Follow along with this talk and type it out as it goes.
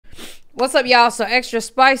What's up, y'all? So extra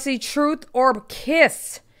spicy, truth or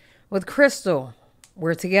kiss with Crystal.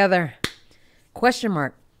 We're together. Question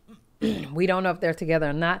mark. We don't know if they're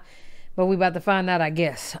together or not, but we about to find out, I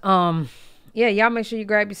guess. Yeah, y'all make sure you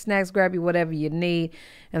grab your snacks, grab your whatever you need,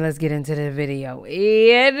 and let's get into the video.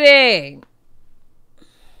 Hurry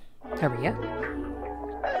up.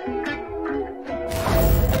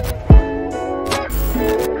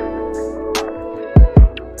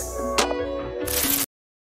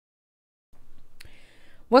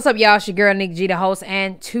 What's up, y'all? It's your girl, Nick G, the host,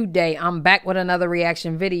 and today I'm back with another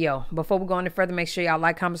reaction video. Before we go any further, make sure y'all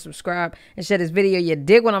like, comment, subscribe, and share this video. You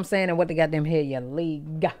dig what I'm saying and what the goddamn hell you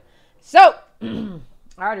league. So, I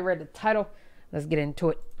already read the title. Let's get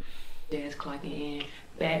into it. Dad's clocking in,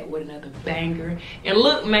 back with another banger. And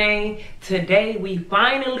look, man, today we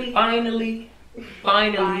finally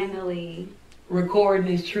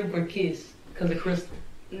recording this Trooper Kiss because of Crystal.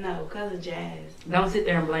 No, because of Jazz. Don't sit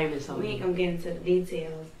there and blame it on We me. ain't gonna get into the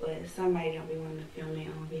details, but somebody don't be wanting to film their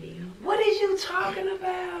own video. What is you talking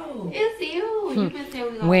about? It's you. You been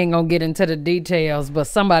saying We ain't gonna get into the details, but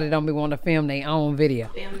somebody don't be wanting to film their own video.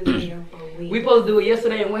 film this video for a week. We supposed to do it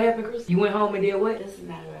yesterday, and what happened, Chris? You went home and did what? This is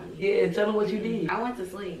not about me. Yeah, tell them what you did. I went to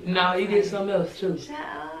sleep. No, you did something else, too. Shut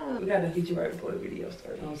up. We gotta hit you right before the video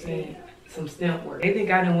starts. You know what I'm saying? Some stamp work. They think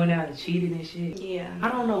I done went out and cheated and shit. Yeah. I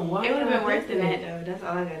don't know why. It would have been worse than that, though. That's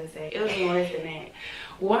all I gotta say. It would have been worse than that.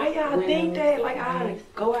 Why y'all think that? Like, I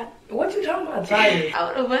go out. What you talking about, tires? I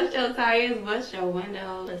would have bust your tires, bust your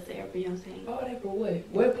window. Let's say, you know what I'm saying? Oh, that for what?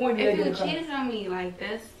 What point did If they you get a car? cheated on me, like,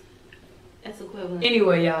 that's equivalent.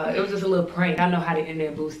 Anyway, y'all, it was just a little prank. I know how to end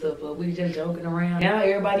that boost up, but we was just joking around. Now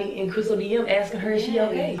everybody in Crystal DM asking her if she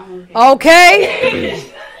okay. I'm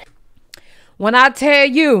Okay? When I tell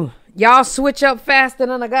you, y'all switch up faster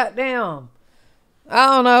than a goddamn, I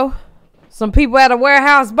don't know, some people at a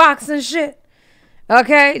warehouse box and shit.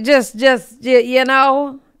 Okay? Just, you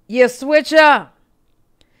know, you switch up.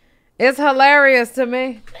 It's hilarious to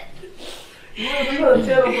me. You gonna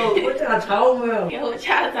tell them what y'all talking about? Yo, what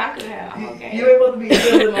y'all talking about? I'm okay. You ain't supposed to be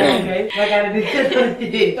telling them, okay? Like I did.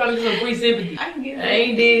 Trying to get some free sympathy. I can get I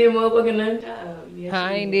ain't did motherfucking nothing. Yes,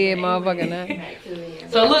 I ain't did motherfucking nothing. Back to the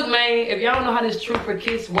So look, man, if y'all don't know how this Trooper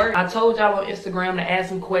Kiss works, I told y'all on Instagram to ask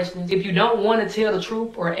some questions. If you don't want to tell the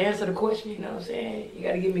truth or answer the question, you know what I'm saying? You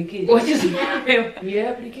gotta give me a kiss. What you saying? You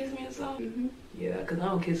happy to kiss me or something? Mm-hmm. Yeah, because I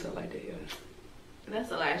don't kiss her like that, yo.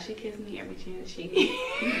 That's a lie. She kissed me every chance she gets.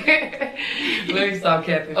 Let me stop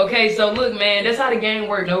capping. Okay, so look, man, that's how the game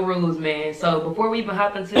works. No rules, man. So before we even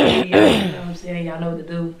hop into the video, you know what I'm saying? Y'all know what to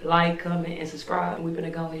do. Like, comment, and subscribe. We finna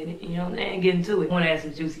go ahead and, you know, and get into it. I want to ask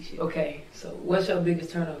some juicy shit. Okay, so what's your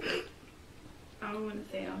biggest turn up? I don't want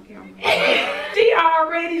to say it on camera. She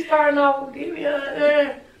already starting off. Give me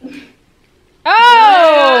a...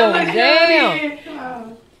 Oh, Look at damn.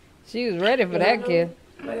 Oh, She was ready for that kiss.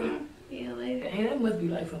 yeah, later. Hey, that must be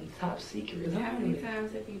like some top secret. How many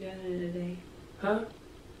times have you done it in a day? Huh?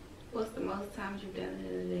 What's the most times you've done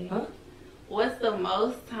it in a day? Huh? What's the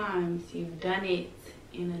most times you've done it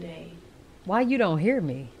in a day? Why you don't hear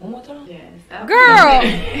me? One more time? Yes. Girl!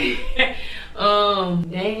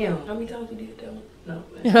 Damn. How many times we did that one? No.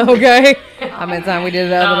 Okay. How many times we did it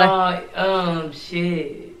the other day?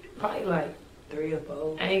 Shit. Probably like 3 or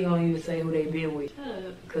 4. I ain't gonna even say who they been with. Shut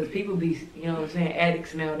up. Cause people be, you know what I'm saying,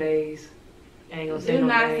 addicts nowadays. I ain't gonna say Do no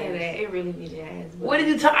not names. say that. It really be Jazz. What did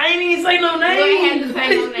you talk? I ain't even say no You ain't name. have to say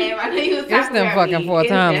no name. I know you was It's talking them about fucking me. 4 It's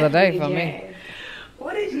times a day definitely for me. Jazz.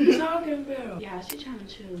 What is you talking about? Yeah, she trying to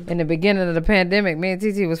choose. In the beginning of the pandemic, me and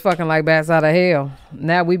TT was fucking like bats out of hell.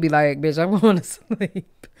 Now we be like, bitch, I'm going to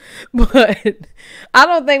sleep. But I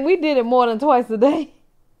don't think we did it more than twice a day.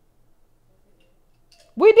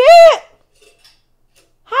 We did.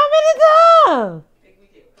 How many times? I think we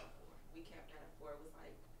did about 4. We kept that at 4. It was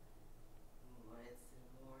like once in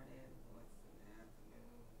the morning, once in the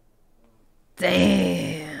afternoon.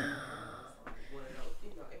 Damn. One of those, you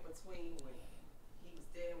know, in between when he was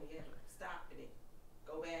there, we had to stop and then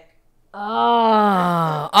go back.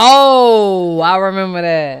 Oh, I remember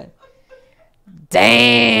that.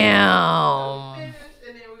 Damn. And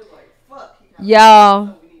then we was like, fuck. Y'all,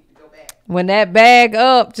 So we need to go back. when that bag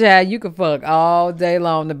up, child, you could fuck all day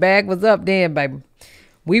long. The bag was up then, baby.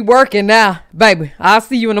 We working now, baby. I'll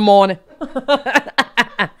see you in the morning.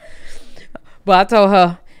 But I told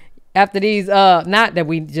her, after these, not that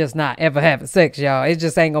we just not ever having sex, y'all. It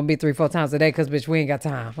just ain't gonna be 3-4 times a day, cause bitch, we ain't got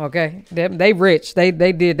time. Okay, they rich. They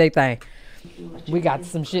did their thing. We got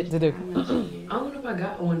some shit to do. I don't know if I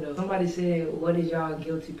got one though. Somebody said, "What is y'all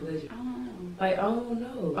guilty pleasure?" I don't know. Like, I don't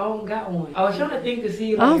know. I don't got one. I was trying to think to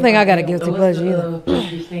see. Like, I don't think I got a guilty pleasure either.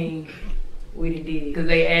 This thing We done did. Cause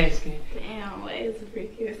they asking. Damn, what is a free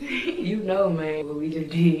kiss? You know, man, what we just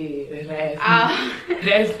did. That's nasty.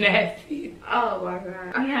 That's nasty. Oh my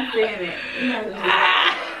god. I'm not saying it. You have to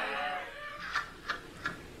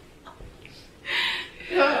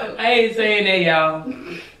I ain't saying that, y'all.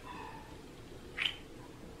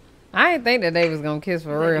 I didn't think that they was gonna kiss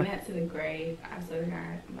for real. That to the grave. I swear to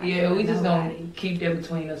God. Yeah, we just gonna keep that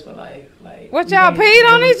between us for life. Like, What, y'all peed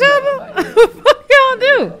on each other? What y'all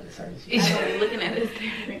do? I was looking at this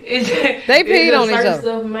different. They peed on each other.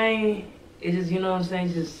 Stuff, man. It just, you know what I'm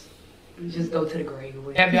saying? Just go to the grave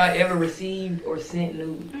with it. Have y'all ever received or sent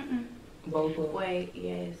nudes? Both of them. Wait,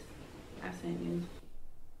 yes. I sent you.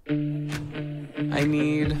 I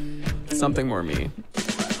need something more me.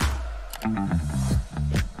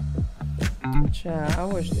 Child, I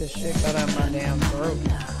wish this shit got out my damn throat.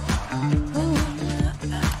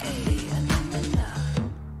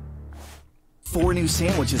 4 new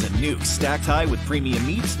sandwiches and nukes stacked high with premium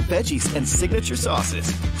meats, veggies, and signature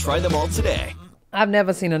sauces. Try them all today. I've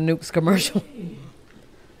never seen a Nukes commercial.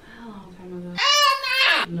 A long time ago.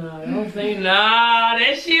 No, I don't think. Nah,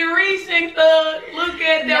 that shit recent, thug. Look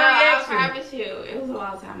at No, I that promise you. It was a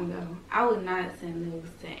long time ago. I would not send nudes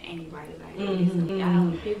to anybody like Mhm, this. Y'all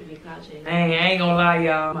don't people be couching. Dang, I ain't gonna lie,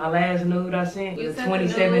 y'all. My last nude I sent You was sent the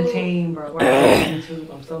 2017, bro.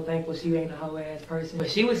 I'm so thankful she ain't a whole ass person.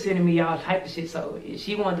 But she was sending me all type of shit. So if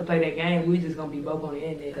she wanted to play that game, we just gonna be both on the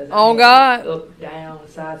internet. 'Cause Oh, I God. Up, down,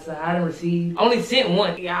 side to side. I didn't receive. Only sent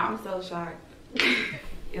one. Yeah, I'm so shocked.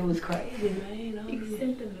 It was crazy, man. You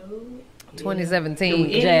sent the nude? 2017,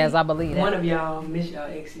 Yeah. Jazz, I believe One that. of y'all miss y'all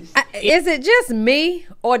exes. Is it just me,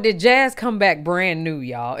 or did Jazz come back brand new,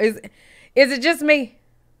 y'all? Is it just me?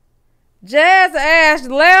 Jazz ass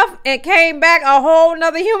left and came back a whole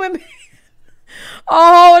nother human being. A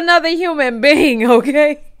whole nother human being,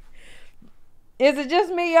 okay? Is it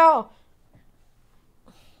just me, y'all?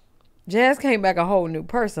 Jazz came back a whole new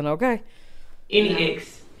person, okay? Any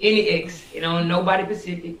ex. You know, nobody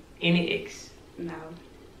Pacific. Any ex. No.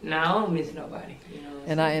 No, I don't miss nobody. You know what I'm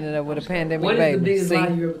And I saying? ended up with a pandemic What is baby. the biggest See? lie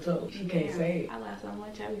you ever told? She can't Damn, say it. I lied so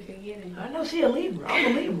much, I be forgetting. I know she a Libra. I'm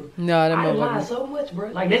a Libra. No, that I lie motherfucker. so much, bro.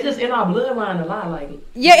 Like, that's just in our bloodline to lie. Like,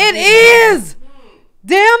 Yeah, it is.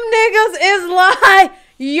 Them niggas is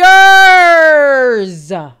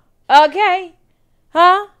liars. Okay?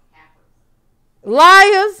 Huh?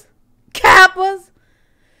 Liars. Cappers.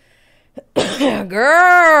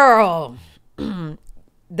 Girl.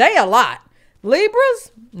 They a lot.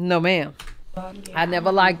 Libras? No, ma'am. I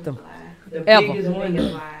never liked them. the Ever. biggest one.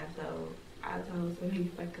 Biggest lies, so I told some he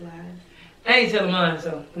fucking lies. I ain't telling mine,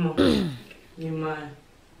 so come on. You mine.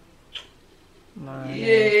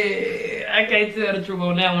 Yeah, I can't tell the truth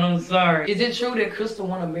on that one. I'm sorry. Is it true that Crystal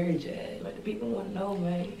want to marry Jazz? Like, the people want to know,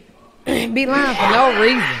 man. Be lying for no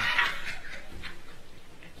reason.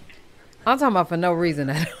 I'm talking about for no reason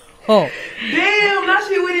at all. Damn, now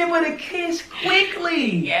she went in with a kiss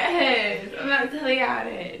quickly. Yes, I'm not telling y'all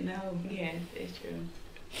that. No, yes, it's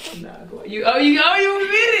true. Nah, go on. You admit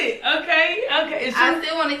it. Okay. It's I true.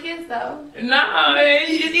 still want to kiss though. Nah, man,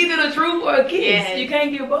 it's either the truth or a kiss. Yes. You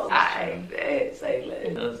can't get both. Alright, say less.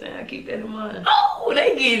 You know what I'm saying? I keep that in mind. Oh,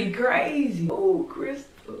 they getting crazy. Oh, Crystal.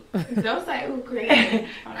 Don't say ooh crazy.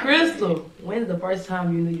 Crystal, when's the first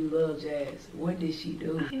time you knew you loved Jazz? What did she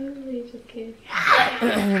do? We just kiss.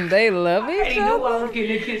 They love I each ain't know I other. was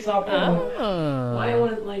getting a kiss off of her. Why you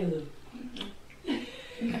want to play them?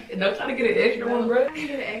 Don't try to get an extra one, bro. I can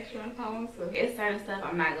get an extra one if I want to. It's certain stuff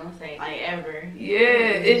I'm not gonna say like ever. Yeah,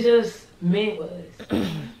 it's just meant was.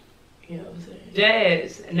 You know what I'm saying?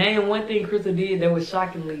 Jazz, name one thing Crystal did that was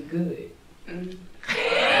shockingly good.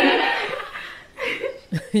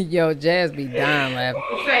 Yo, Jazz be dying laughing.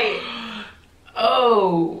 Say it.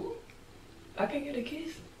 Oh, I can't get a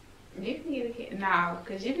kiss. You can get a kiss. No,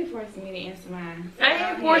 because you be forcing me to answer mine.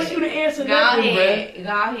 I ain't forced you to answer Go nothing, bro. ahead.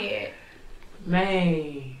 Go ahead.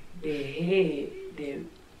 Man, that head, that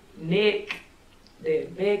neck,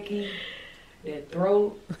 that Becky, that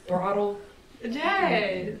throat, throttle.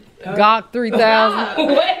 Jazz. Gawk 3000.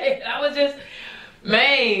 Wait, I was just,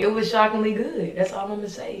 man, it was shockingly good. That's all I'm gonna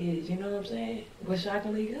say is, you know what I'm saying? It was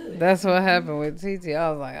shockingly good. That's what happened with TT.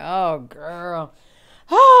 I was like, oh, girl.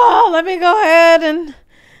 Oh, let me go ahead and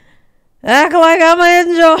act like I'm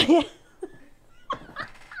enjoying it.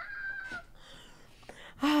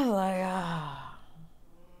 I was like, ah.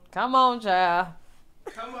 Come on, child.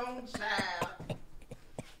 Come on, child.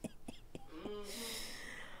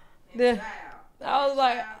 The- I was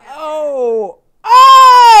like, oh.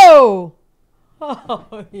 Oh!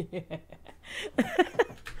 Oh, yeah.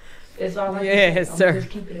 That's all I Yes, can say. sir. I'm just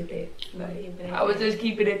keep it at that. Like, I would just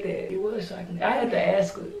keep it at that. It was shocking. I had to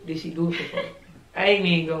ask her, did she do it before? I ain't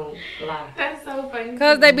even gonna lie. That's so funny.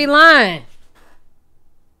 Cause they be lying.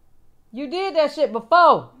 You did that shit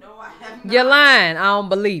before. No, I have not. You're lying. I don't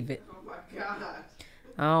believe it. Oh my God.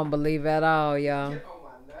 I don't believe at all, y'all. Oh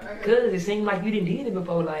my God. Cause it seemed like you didn't did it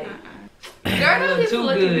before. Like, Girl, you don't look get too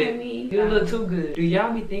looking good. at me. You look too good. Do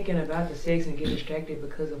y'all be thinking about the sex and get distracted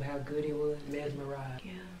because of how good it was? Mesmerized.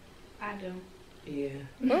 Yeah, I do. Yeah.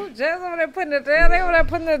 Oh, just over there putting it down. They over there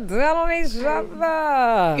putting it down on each other.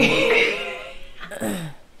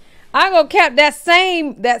 I gonna cap that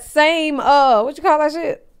same, what you call that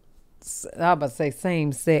shit? I was about to say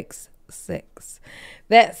same sex.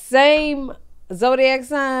 That same zodiac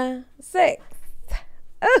sign, sex.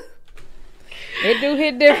 It do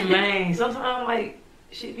hit different. Man, sometimes like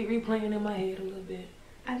shit be replaying in my head a little bit.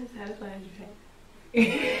 I just had a flashback.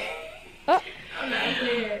 I'm not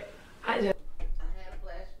scared. I just I had a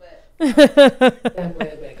flashback. had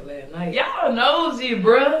flashback last night. Y'all nosy,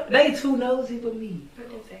 bruh. They too nosy for me.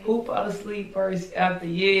 Who fall asleep first after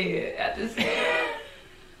Jazz.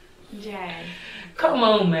 Come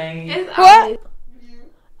on, man. It's What? always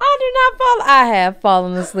I do not fall. I have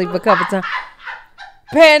fallen asleep a couple times.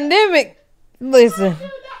 Pandemic. Listen.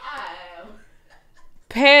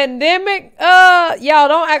 Pandemic. Y'all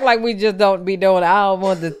don't act like we just don't be doing it. I don't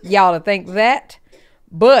want y'all to think that.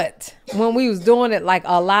 But when we was doing it like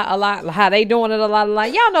a lot, how they doing it a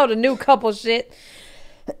lot, y'all know the new couple shit.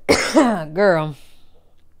 Girl.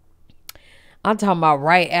 I'm talking about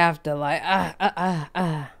right after, like,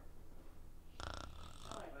 I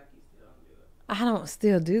don't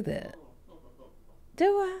still do that. Do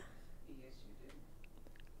I?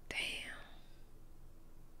 Damn.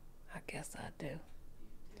 I guess I do.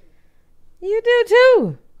 You do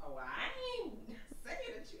too. Oh, I ain't saying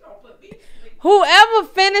that you don't put me to sleep. Whoever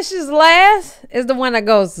finishes last is the one that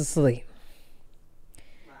goes to sleep.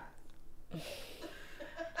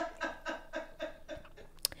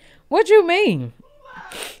 What you mean?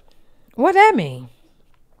 What that mean?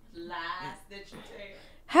 Lies that you tell.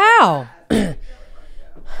 How?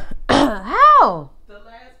 How? The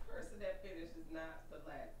last person that finished is not the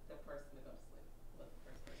person that goes to sleep. But the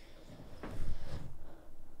first person that goes to sleep.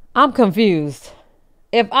 I'm confused.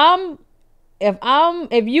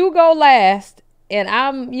 If you go last and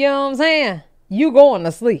I'm, you know what I'm saying? You going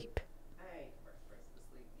to sleep. I ain't the first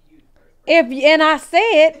person to sleep. You the first person. And I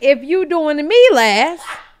said, if you doing me last,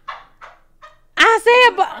 I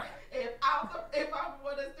said, but If I'm the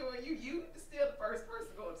one that's doing you still the first person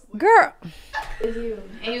going to sleep. girl, it's you.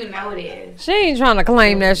 And you know it is. she ain't trying to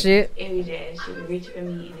claim that shit. Every jazz, she would reach for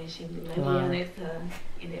me and then she would let me on next to her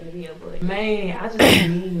and then let me up butt. Man, I just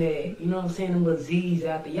mean that. You know what I'm saying? Them little Z's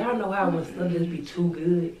out there. Y'all know how when stuff just be too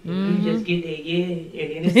good, you just get that yeah, and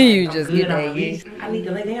then it's like, You I'm just good, get that I'm released. I need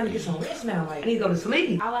to lay down and get some rest now. Like, I need to go to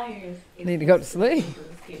sleep. All I hear is Need to go to sleep.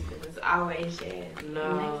 It's always jazz.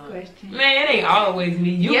 No. Next question. Man, it ain't always me.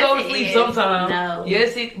 You Yes, go to it sleep is. sometimes. No.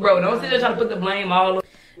 Yes, bro. Don't sit there trying to put the blame all over.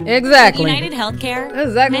 Exactly. United Healthcare. That's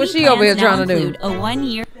exactly what many she over here plans now trying to do. include a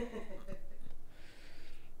 1-year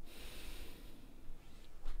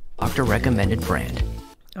doctor recommended brand.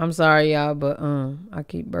 I'm sorry, y'all, but I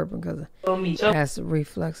keep burping because On me. So, acid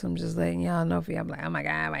reflux. I'm just letting y'all know for y'all. I'm like, oh my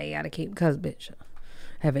God, why you gotta keep, cause bitch,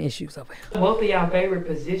 having issues over here. both of y'all favorite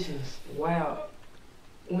positions. Wow.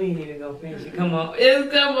 We ain't even gonna finish it. Come on. It's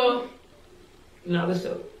come on. No, let's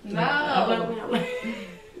go. No.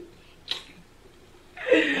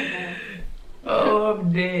 Oh,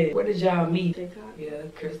 I'm dead. Where did y'all meet? TikTok. Yeah,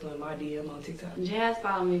 Crystal in my DM on TikTok. Jazz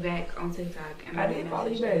followed me back on TikTok. And I didn't follow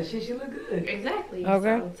you back. She look good. Exactly.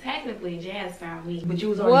 Okay. So technically, Jazz found me. But you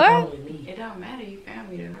was already What? following me. It don't matter. You found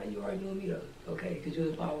me though. How you already doing me though? Okay, because you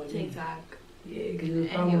was following me. TikTok. Yeah, because you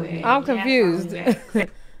was following Anyway. me. I'm Jazz confused. followed me back.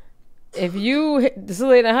 If you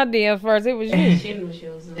slid in her DMs first, it was you. She knew what she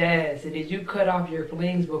was doing. Jazz, so did you cut off your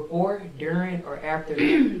flings before, during, or after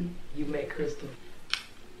you met Crystal?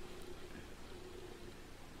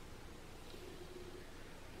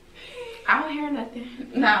 I don't hear nothing.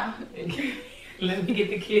 No. Let me get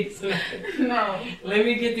the kiss. No. Let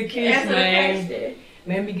me get the kiss, Answer the man. question.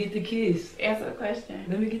 Let me get the kiss. Answer the question.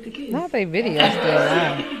 Let me get the kiss. Not they video still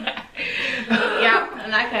live. Yeah,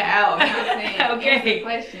 and I cut out. I'm saying, Okay. answer the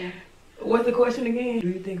question. What's the question again? Do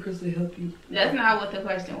you think Crystal helped you? That's not what the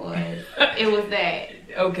question was. It was that.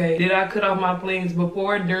 Okay. Did I cut off my flings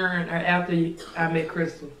before, during, or after I met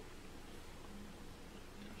Crystal?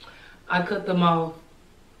 I cut them off.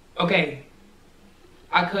 Okay.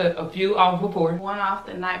 I cut a few off before. One off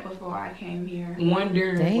the night before I came here. One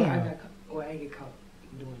during. Damn. Well, I ain't get caught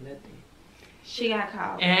doing nothing. She got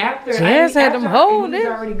caught. And after, Jazz had them hold it was it.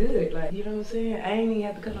 already good. Like, you know what I'm saying? I ain't even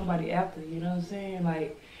have to cut nobody after. You know what I'm saying?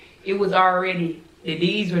 Like, it was already, the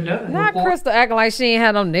deeds were done. Not before Crystal acting like she ain't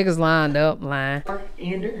had them niggas lined up, lying.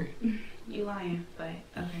 and during. You lying, but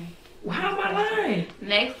okay. Well, how am I lying?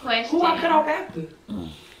 Next question. Who I cut off after?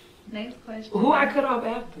 Next question. Who I cut off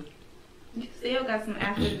after? You still got some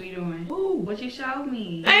after to be doing. Who? What you showed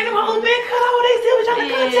me. Ain't them hoes been cut off. They still trying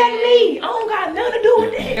to contact me. I don't got nothing to do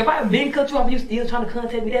with that. If I been cut you off, you still trying to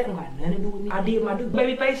contact me, that don't got nothing to do with me. I did my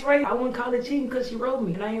baby face rape. I wouldn't call it cheating because she wrote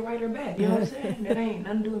me and I ain't write her back. You know what I'm saying? That ain't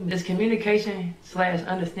nothing to do with me. It's communication /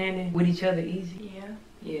 understanding with each other easy. Yeah.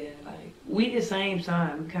 Yeah, like we the same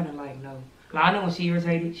sign. We kind of like know. Like, I know when she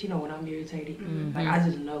irritated. She know when I'm irritated. Like I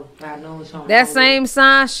just know. Like, I know when something. That wrong same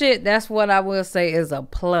sign shit, that's what I will say is a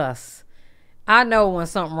plus. I know when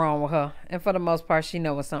something wrong with her. And for the most part, she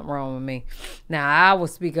know when something wrong with me. Now, I will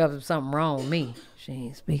speak up if something wrong with me. She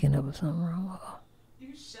ain't speaking up if something wrong with her.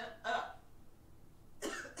 You shut up.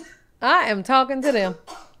 I am talking to them.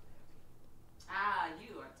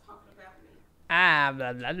 You are talking about me.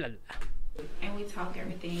 Blah, blah, blah, blah. And we talk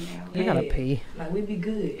everything out. I gotta pee. Like we be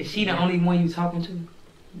good. Is she the only one you talking to?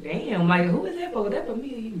 Damn, like who is that for? That for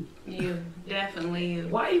me or you? You. Definitely you.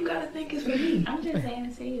 Why you gotta think it's for me? I'm just saying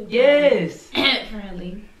it to you. Yes.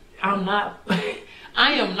 Friendly. I'm not.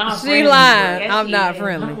 I am not She friendly. lying. Yes, I'm she not is. I'm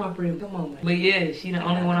friendly. not friendly. Come on, man. But yeah, she the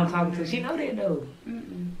only one I'm talking to. She know that though.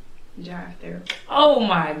 Drive through. Oh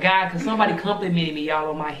my God, cause somebody complimented me, y'all,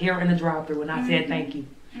 on my hair in the drive-through when I said thank you.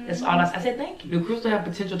 That's all I said. Thank you. Do Crystal have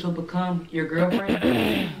potential to become your girlfriend?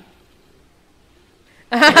 You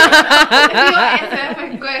answer that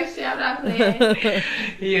fucking question. I'm not playing.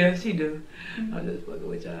 Yeah, she do. I'm just fucking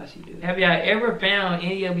with y'all. She do. Have y'all ever found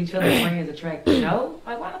any of each other's friends attractive? No.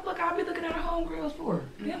 Like, why the fuck I be looking at our homegirls for?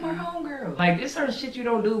 Them our homegirls. Like, there's certain shit you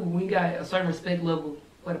don't do when you got a certain respect level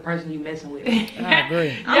for the person you messing with. I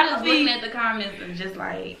agree. I'm Y'all just be- looking at the comments and just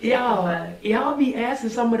like, Y'all be asking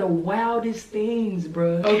some of the wildest things,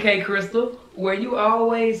 bruh. Okay, Crystal, were you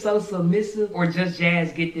always so submissive or just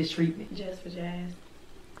Jazz get this treatment? just for jazz.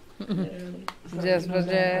 Literally. Just for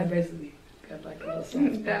Jazz. I basically got like a little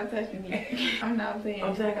soft spot. Stop touching me. I'm not playing.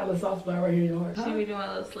 I'm saying I got a little soft spot right here in your heart. She be doing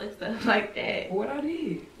little slick stuff like that. What I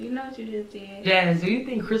did. You know what you just did. Jazz, do you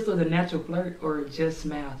think Crystal's a natural flirt or just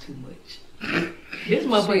smile too much? This She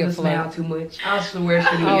motherfucker a smile flirt. too much. I swear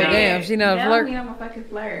she do. Oh, y'all. damn. She know That flirt. don't mean I'm a fucking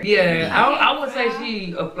flirt. Yeah, I would say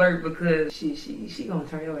she a flirt because she gonna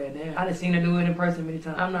turn your ass down. I done seen her do it in person many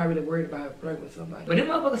times. I'm not really worried about her flirting with somebody. But if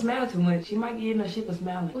motherfuckers smile too much, she might get in her shit for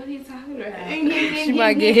smiling. What are you talking about? She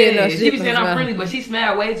might get hit in her She shit be for saying I'm smiling. friendly, but she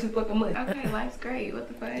smile way too fucking much. Okay, life's great. What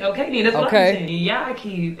the fuck? Okay, then that's what Okay. I'm saying. And y'all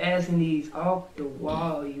keep asking these off the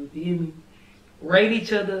wall, you feel me? Rate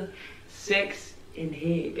each other, sex, and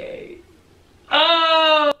head game.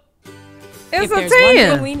 Oh! It's If a there's one thing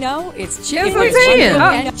 10. we know, it's chicken. It's wings, a 10. chicken, Oh,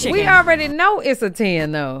 and chicken. we already know it's a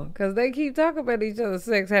 10, though. Because they keep talking about each other's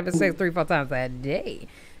sex, having sex 3-4 times a day.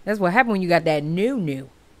 That's what happened when you got that new.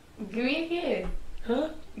 Give me a kiss. Huh?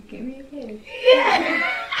 Give me a kiss.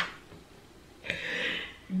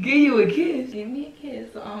 Give you a kiss? Give me a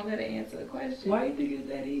kiss so I'm gonna answer the question. Why you think it's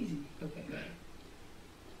that easy? Okay,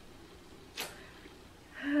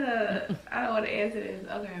 I don't want to answer this.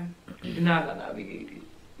 Okay. No, we get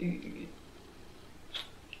it.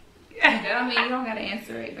 That don't mean you don't gotta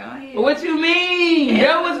answer it. Go ahead. What you mean? Yeah,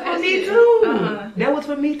 That was for me that's too. it. Uh-huh. That was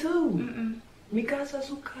for me too. Mm-mm. Mi casa,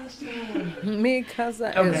 su casa. Mi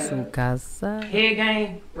casa Okay. es su casa. Head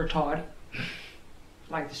game, retarded.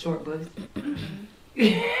 Like the short bus.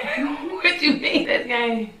 What you mean that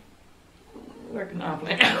game? Working on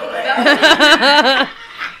playing.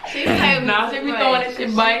 She played Nah, she be throwing that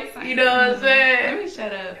shit bites. You know what I'm saying? Let me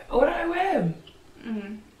shut up. What I have?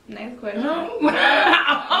 Next question. No.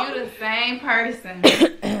 You the same person.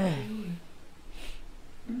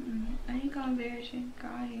 I ain't gonna embarrass you. Go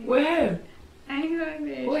ahead. What happened? I ain't gonna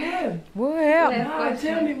embarrass What you. happened? What happened? That's Nah,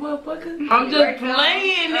 question. tell me, motherfucker. I'm just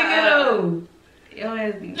playing, nigga, though. Your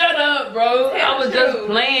ass be. Shut up, bro. I was just true.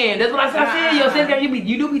 playing. That's what I said. I said, yo, sex game,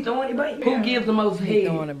 you do be throwing it back. Who gives the most He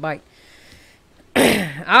head? throwing a bite.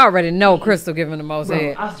 I already know Crystal giving the most Bro,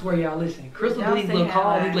 head. I swear, y'all, listen. Crystal Y'all do these say little that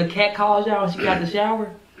calls, lie. these little cat calls, y'all, when she got out the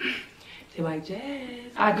shower. She like,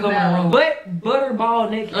 Jazz. I come in the room, but butterball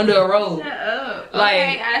naked under a robe. Shut up. Like-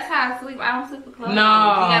 Okay, that's how I sleep. I don't sleep with clothes. No, You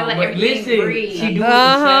gotta let but everything listen, breathe. she do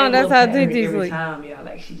Uh-huh, the same that's little how pattern TT every sleep. time, y'all.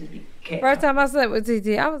 Like, she just be cat. First time I slept with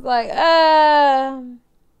TT, I was like,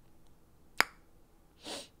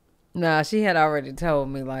 Nah, she had already told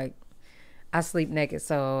me, like, I sleep naked,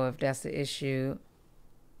 so if that's the issue.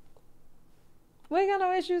 We ain't got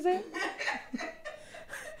no issues here.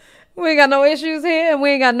 We ain't got no issues here, and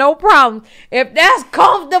we ain't got no problems. If that's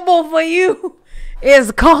comfortable for you,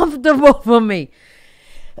 it's comfortable for me.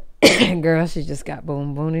 Girl, she just got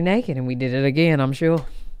boom booty naked, and we did it again, I'm sure.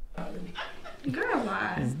 Girl,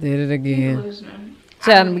 why? Just did it again. Delusional.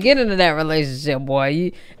 Child, in the beginning of that relationship,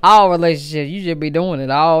 boy, all relationships, you should be doing it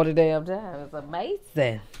all the damn time. It's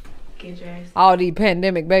amazing. Get your ass. All these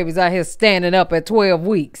pandemic babies out here standing up at 12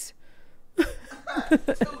 weeks.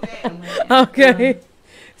 Okay.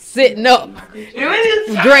 Sitting up,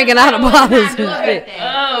 drinking out of bottles and shit.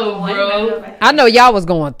 Oh, bro. I know y'all was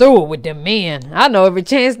going through it with them men. I know every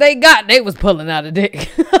chance they got, they was pulling out a dick.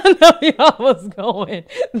 I know y'all was going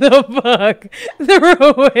the fuck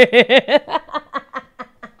through it.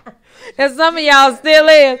 And some of y'all still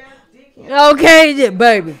is. Okay, yeah,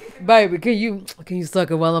 baby, can you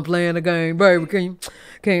suck it while I'm playing the game, baby? Can you?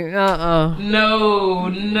 No.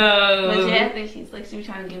 But Jazz thinks she's like she was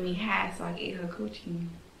trying to give me high so I can eat her coochie.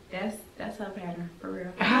 That's her pattern for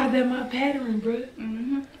real. How's that my pattern, bro?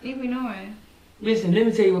 You be knowing. Listen, let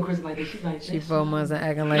me tell you what Chris like this. She's like, She 4 months and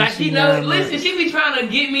acting like, like she knows. Listen, she be trying to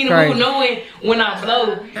get me to Crazy. move, knowing when I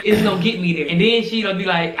blow, it's gonna get me there. And then she gonna be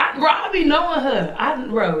like, bro, I be knowing her.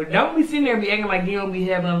 Bro, don't be sitting there and be acting like you don't be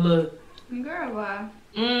having a little. Girl, why?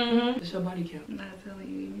 What's your body count? I'm not telling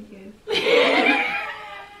you, you guess.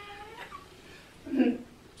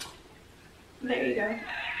 There you go.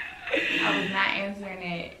 I was not answering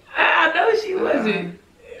that. I know she wasn't.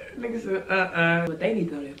 Niggas said, But they need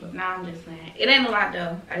to know that, but. No, I'm just saying. It ain't a lot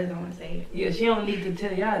though. I just don't want to say it. Yeah, she don't need to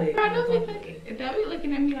tell y'all that. Bro, don't be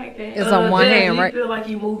looking at me like that. It's on one hand, right? You feel like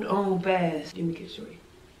you moved on fast. Give me a kiss, shorty.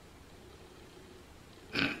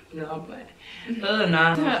 No, I'm playing.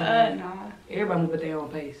 Nah. Nah. Everybody move at their own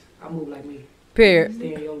pace. I move like me. Period.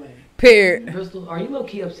 Stay in your lane. Period. Crystal, are you low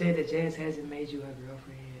key upset that Jazz hasn't made you her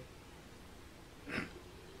girlfriend yet?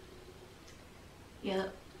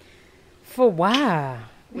 Yep. For why?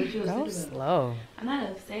 What you Go upset about? slow. I'm not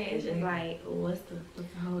upset. It's just like, what's the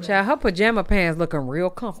hold Child, her pajama pants looking real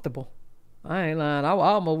comfortable. I ain't lying. I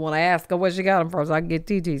almost want to ask her where she got them from so I can get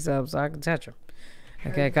TT some so I can touch them.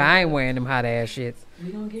 Okay, because I ain't wearing them hot ass shits.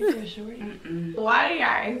 We gonna get there, shorty. Why do y'all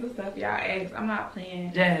ask the stuff y'all ask? I'm not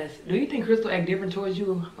playing. Jazz, do you think Crystal act different towards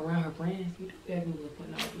you around her friends? You do act a little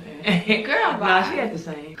funny, man. Girl, Nah, bye. she act the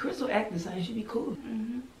same. Crystal act the same. She be cool.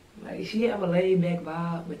 Like, she have a laid back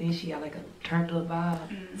vibe, but then she got like a turned up vibe.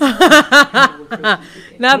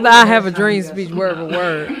 Not that I have a dream speech word for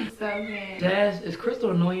word. So then, Jazz, is Crystal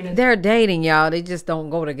annoying as They're dating, y'all. They just don't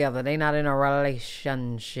go together. They not in a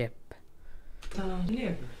relationship.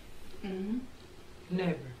 Never.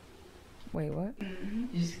 Never. Wait, what?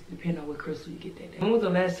 Just depend on what Crystal you get that day. When was the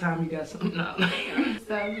last time you got something? No. so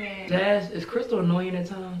then, Jazz, is Crystal annoying at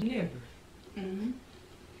times? Never.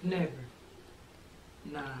 Never.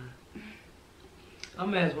 Nah.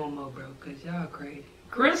 I'm gonna ask one more, bro, because y'all crazy.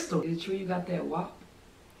 Crystal, is it true you got that wop?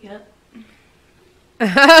 yep.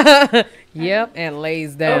 Yep, and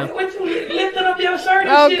lays down. Okay, what you lifting up your shirt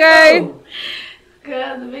and Okay. shit for?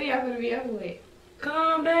 Cause the video gonna be over with.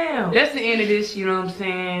 Calm down. That's the end of this, you know what I'm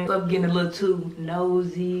saying? Stop getting a little too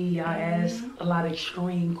nosy. Y'all ask a lot of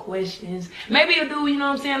extreme questions. Maybe you'll do, you know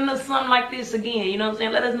what I'm saying, a little something like this again. You know what I'm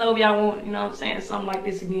saying? Let us know if y'all want, you know what I'm saying, something like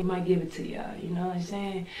this again. Might give it to y'all, you know what I'm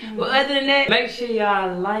saying? But other than that, make sure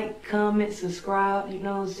y'all like, comment, subscribe. You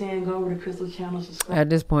know what I'm saying? Go over to Crystal channel, subscribe.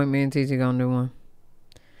 At this point, me and TT gonna do one.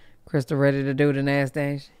 Crystal ready to do the nasty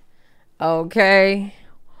thing. Okay.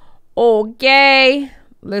 Okay.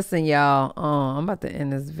 Listen, y'all. I'm about to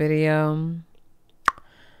end this video.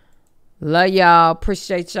 Love y'all.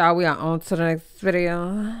 Appreciate y'all. We are on to the next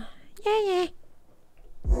video. Yeah.